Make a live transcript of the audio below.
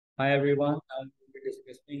Hi everyone, I'll be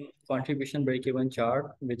discussing contribution break-even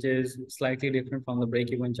chart, which is slightly different from the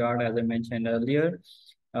break-even chart as I mentioned earlier.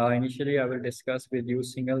 Initially, I will discuss with you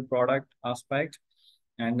single product aspect,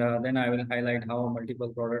 and then I will highlight how multiple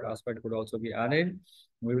product aspect could also be added.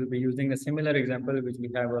 We will be using a similar example which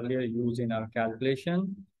we have earlier used in our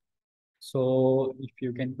calculation. So if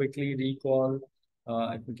you can quickly recall,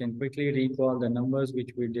 the numbers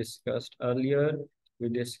which we discussed earlier, we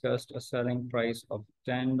discussed a selling price of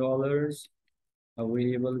 $10, a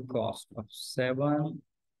variable cost of 7,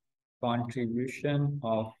 contribution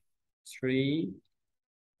of 3,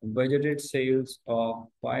 budgeted sales of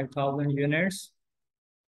 5,000 units,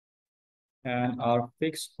 and our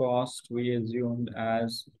fixed cost we assumed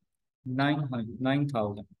as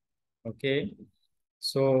 9,000. Okay,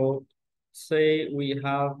 so say we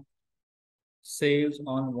have sales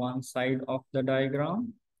on one side of the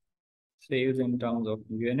diagram, sales in terms of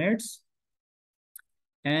units,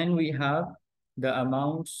 and we have the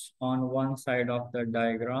amounts on one side of the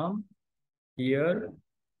diagram here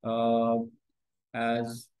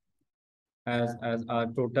as our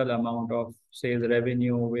total amount of sales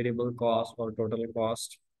revenue, variable cost, or total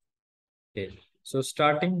cost. Okay, so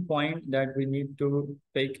starting point that we need to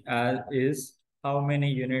pick as is how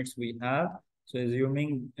many units we have. So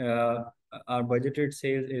assuming our budgeted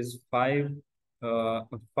sales is 5,000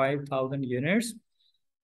 units,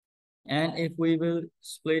 and if we will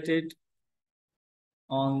split it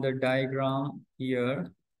on the diagram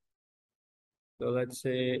here, so let's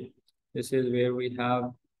say this is where we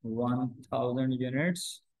have 1,000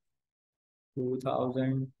 units,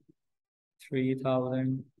 2,000,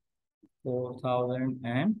 3,000, 4,000,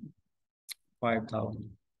 and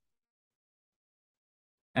 5,000.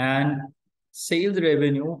 And sales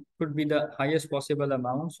revenue could be the highest possible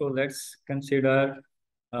amount. So let's consider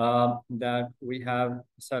that we have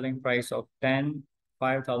selling price of 5,000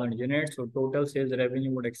 units. So total sales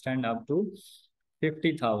revenue would extend up to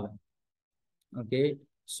 50,000. Okay,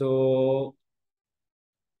 so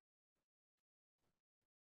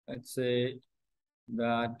let's say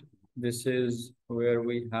that this is where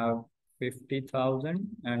we have 50,000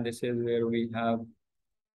 and this is where we have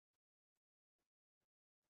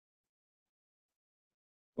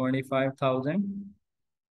 25,000.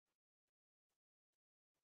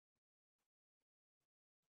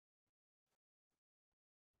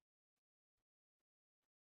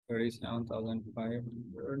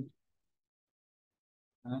 $37,500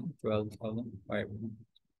 and 12,500.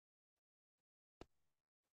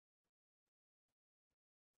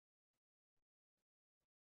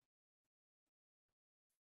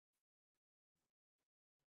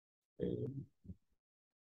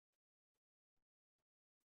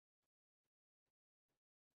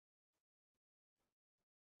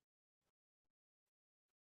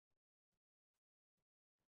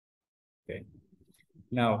 Okay.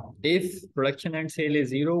 Now, if production and sale is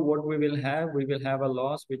 0, what we will have? We will have a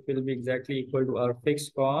loss which will be exactly equal to our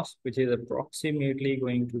fixed cost, which is approximately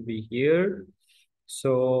going to be here.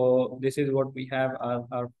 So this is what we have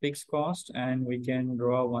our fixed cost, and we can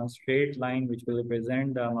draw one straight line which will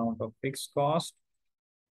represent the amount of fixed cost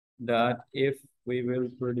that if we will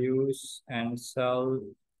produce and sell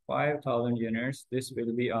 5,000 units, this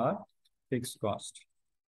will be our fixed cost.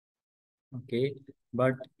 Okay,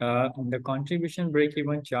 but in the contribution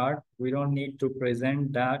break-even chart, we don't need to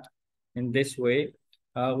present that in this way.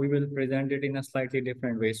 We will present it in a slightly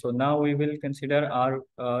different way. So now we will consider our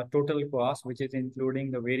total cost, which is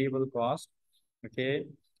including the variable cost. Okay,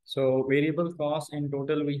 so variable cost in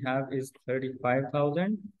total we have is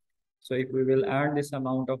 35,000. So if we will add this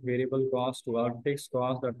amount of variable cost to our fixed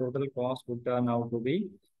cost, the total cost would turn out to be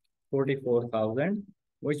 44,000,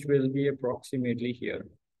 which will be approximately here.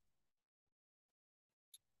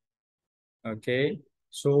 Okay,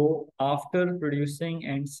 so after producing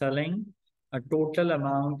and selling a total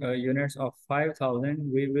amount units of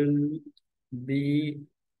 5,000, we will be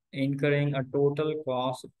incurring a total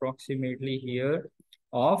cost approximately here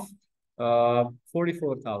of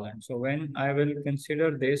 44,000. So when I will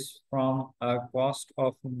consider this from a cost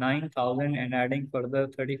of 9,000 and adding further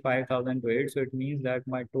 35,000 to it, so it means that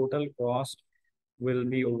my total cost will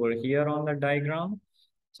be over here on the diagram.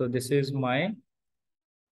 So this is my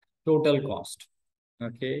total cost.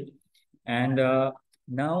 Okay, and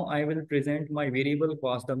now I will present my variable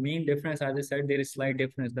cost. The main difference, as I said, there is slight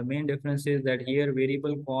difference. The main difference is that here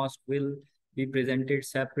variable cost will be presented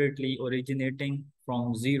separately, originating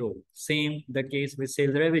from 0. Same the case with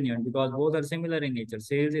sales revenue, because both are similar in nature.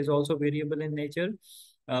 Sales is also variable in nature.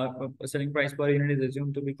 Selling price per unit is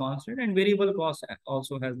assumed to be constant, and variable cost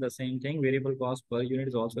also has the same thing. Variable cost per unit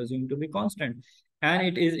is also assumed to be constant, and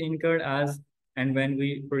it is incurred as And when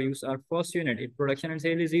we produce our first unit, if production and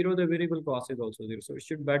sale is 0, the variable cost is also 0. So it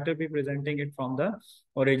should better be presenting it from the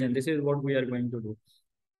origin. This is what we are going to do.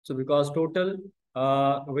 So because total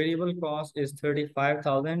variable cost is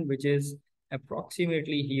 35,000, which is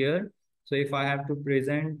approximately here. So if I have to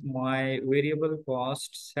present my variable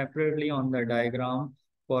cost separately on the diagram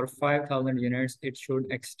for 5,000 units, it should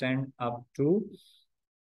extend up to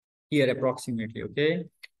here approximately, okay?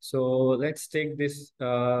 So let's take this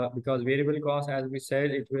because variable cost, as we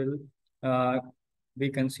said, it will be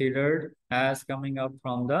considered as coming up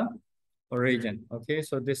from the origin, okay?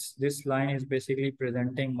 So this line is basically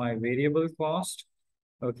presenting my variable cost,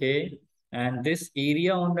 okay? And this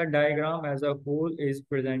area on the diagram as a whole is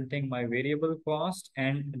presenting my variable cost,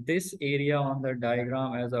 and this area on the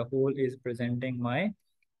diagram as a whole is presenting my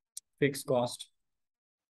fixed cost.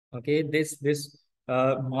 Okay, this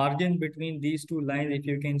margin between these two lines, if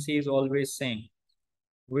you can see, is always same,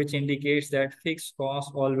 which indicates that fixed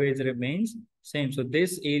cost always remains same. So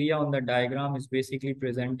this area on the diagram is basically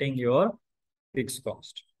presenting your fixed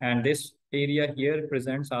cost, and this area here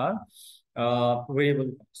presents our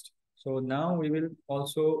variable cost. So now we will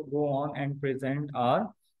also go on and present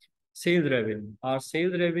our sales revenue. Our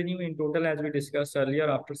sales revenue in total, as we discussed earlier,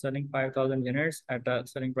 after selling 5,000 units at a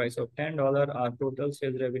selling price of $10, our total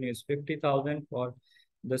sales revenue is 50,000 for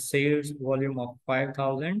the sales volume of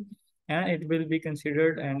 5,000. And it will be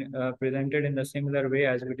considered and presented in the similar way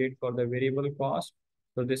as we did for the variable cost.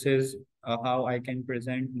 So this is how I can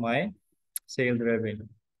present my sales revenue.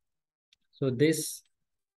 So this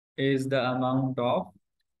is the amount of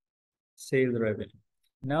sales revenue.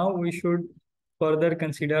 Now we should further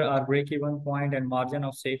consider our break-even point and margin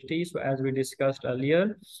of safety. So as we discussed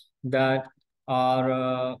earlier, that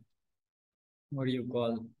our what do you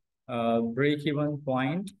call break-even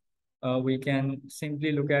point, we can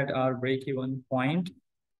simply look at our break-even point.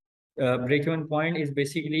 Break-even point is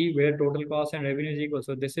basically where total cost and revenue is equal.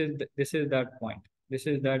 So this is that point. This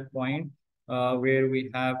is that point where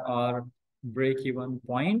we have our break-even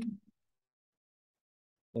point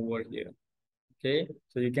over here. Okay,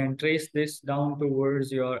 so you can trace this down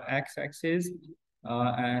towards your x-axis,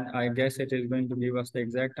 and I guess it is going to give us the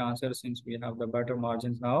exact answer since we have the better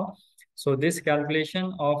margins now. So this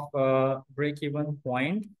calculation of break-even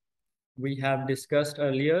point we have discussed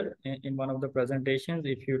earlier in one of the presentations.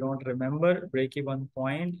 If you don't remember, break-even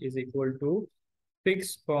point is equal to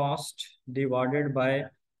fixed cost divided by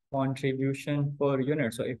contribution per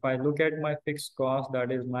unit. So if I look at my fixed cost,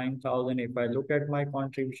 that is 9,000. If I look at my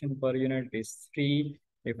contribution per unit, it is 3.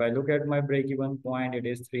 If I look at my break-even point, it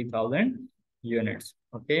is 3,000 units.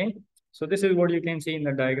 Okay. So this is what you can see in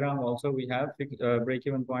the diagram. Also, we have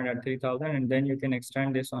break-even point at 3,000, and then you can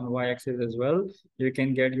extend this on y-axis as well. You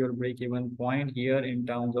can get your break-even point here in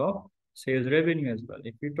terms of sales revenue as well.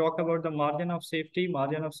 If we talk about the margin of safety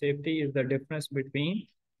is the difference between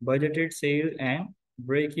budgeted sales and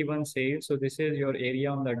break-even sales. So this is your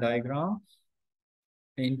area on the diagram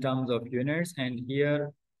in terms of units, and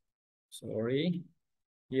here,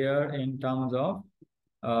 here in terms of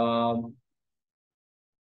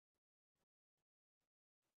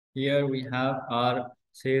here we have our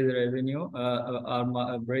sales revenue,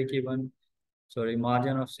 our break-even,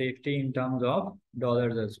 margin of safety in terms of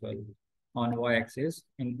dollars as well on y-axis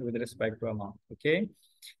with respect to amount. Okay,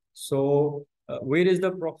 so where is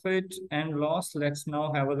the profit and loss? Let's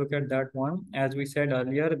now have a look at that one. As we said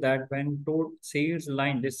earlier, that when total sales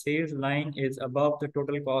line, this sales line is above the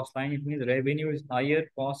total cost line, it means revenue is higher,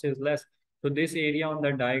 cost is less. So this area on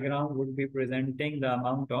the diagram would be presenting the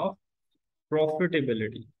amount of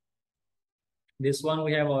profitability. This one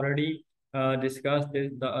we have already discussed.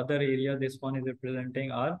 This, the other area, this one is representing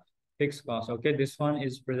our fixed cost. Okay, this one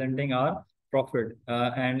is presenting our profit.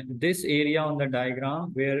 And this area on the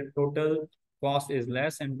diagram where total cost is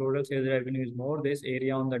less and total sales revenue is more, this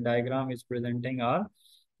area on the diagram is presenting our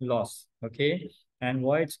loss. Okay, and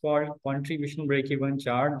why it's called contribution break-even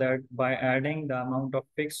chart, that by adding the amount of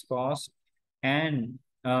fixed cost and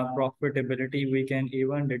profitability, we can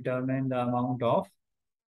even determine the amount of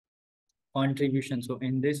contribution. So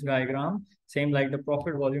in this diagram, same like the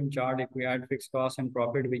profit volume chart, if we add fixed cost and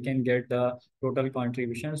profit, we can get the total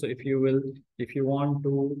contribution. So if you want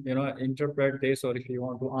to, interpret this, or if you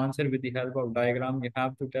want to answer with the help of diagram, you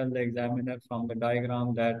have to tell the examiner from the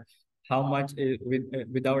diagram that how much is,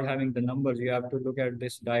 without having the numbers, you have to look at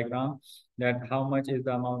this diagram, that how much is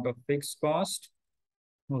the amount of fixed cost.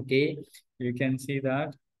 Okay, you can see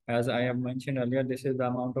that, as I have mentioned earlier, this is the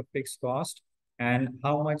amount of fixed cost. And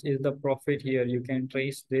how much is the profit here? You can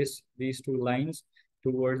trace these two lines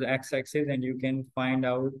towards x-axis, and you can find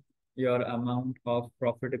out your amount of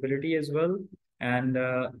profitability as well. And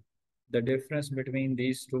the difference between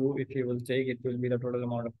these two, if you will take, it will be the total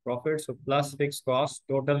amount of profit. So plus fixed cost,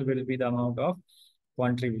 total will be the amount of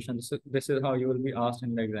contribution. So this is how you will be asked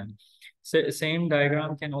in the exam. So same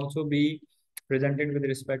diagram can also be presented with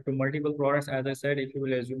respect to multiple products. As I said, if you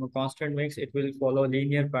will assume a constant mix, it will follow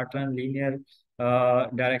linear pattern, linear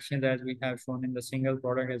directions as we have shown in the single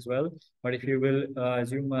product as well. But if you will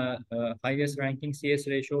assume a highest ranking CS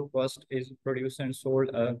ratio, first is produced and sold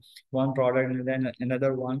one product and then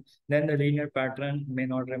another one, then the linear pattern may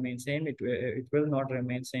not remain same. It will not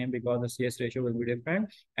remain same because the CS ratio will be different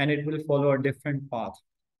and it will follow a different path.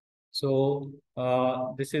 So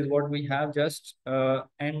this is what we have. Just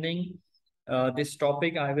ending this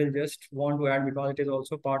topic, I will just want to add, because it is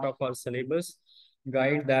also part of our syllabus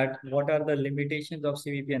guide, that what are the limitations of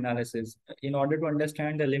CVP analysis. In order to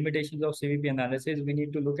understand the limitations of CVP analysis, we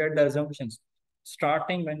need to look at the assumptions.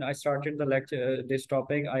 Starting when I started the lecture, this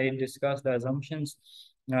topic, I discussed the assumptions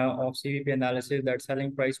of CVP analysis, that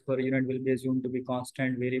selling price per unit will be assumed to be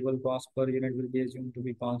constant, variable cost per unit will be assumed to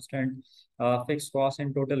be constant, fixed cost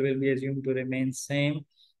in total will be assumed to remain same,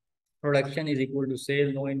 production is equal to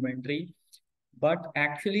sale, no inventory. But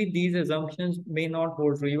actually, these assumptions may not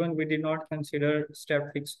hold true. Even we did not consider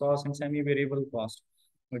step fixed cost and semi-variable cost.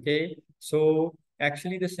 Okay, so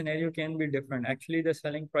actually the scenario can be different. Actually, the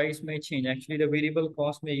selling price may change. Actually, the variable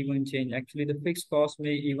cost may even change. Actually, the fixed cost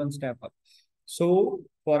may even step up. So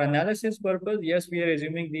for analysis purpose, yes, we are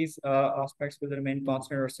assuming these aspects will remain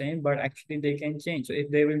constant or same, but actually they can change. So if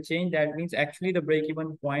they will change, that means actually the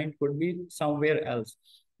break-even point could be somewhere else,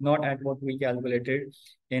 not at what we calculated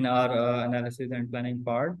in our analysis and planning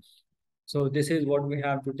part. So this is what we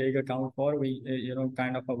have to take account for. We,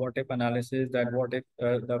 kind of a what if analysis, that what if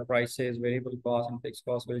the prices, variable cost and fixed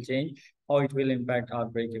cost will change, how it will impact our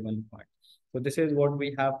break-even point. So this is what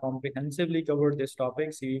we have comprehensively covered this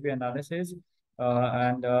topic, CVP analysis.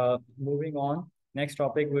 And moving on, next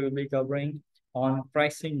topic we will be covering on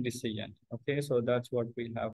pricing decision. Okay, so that's what we have.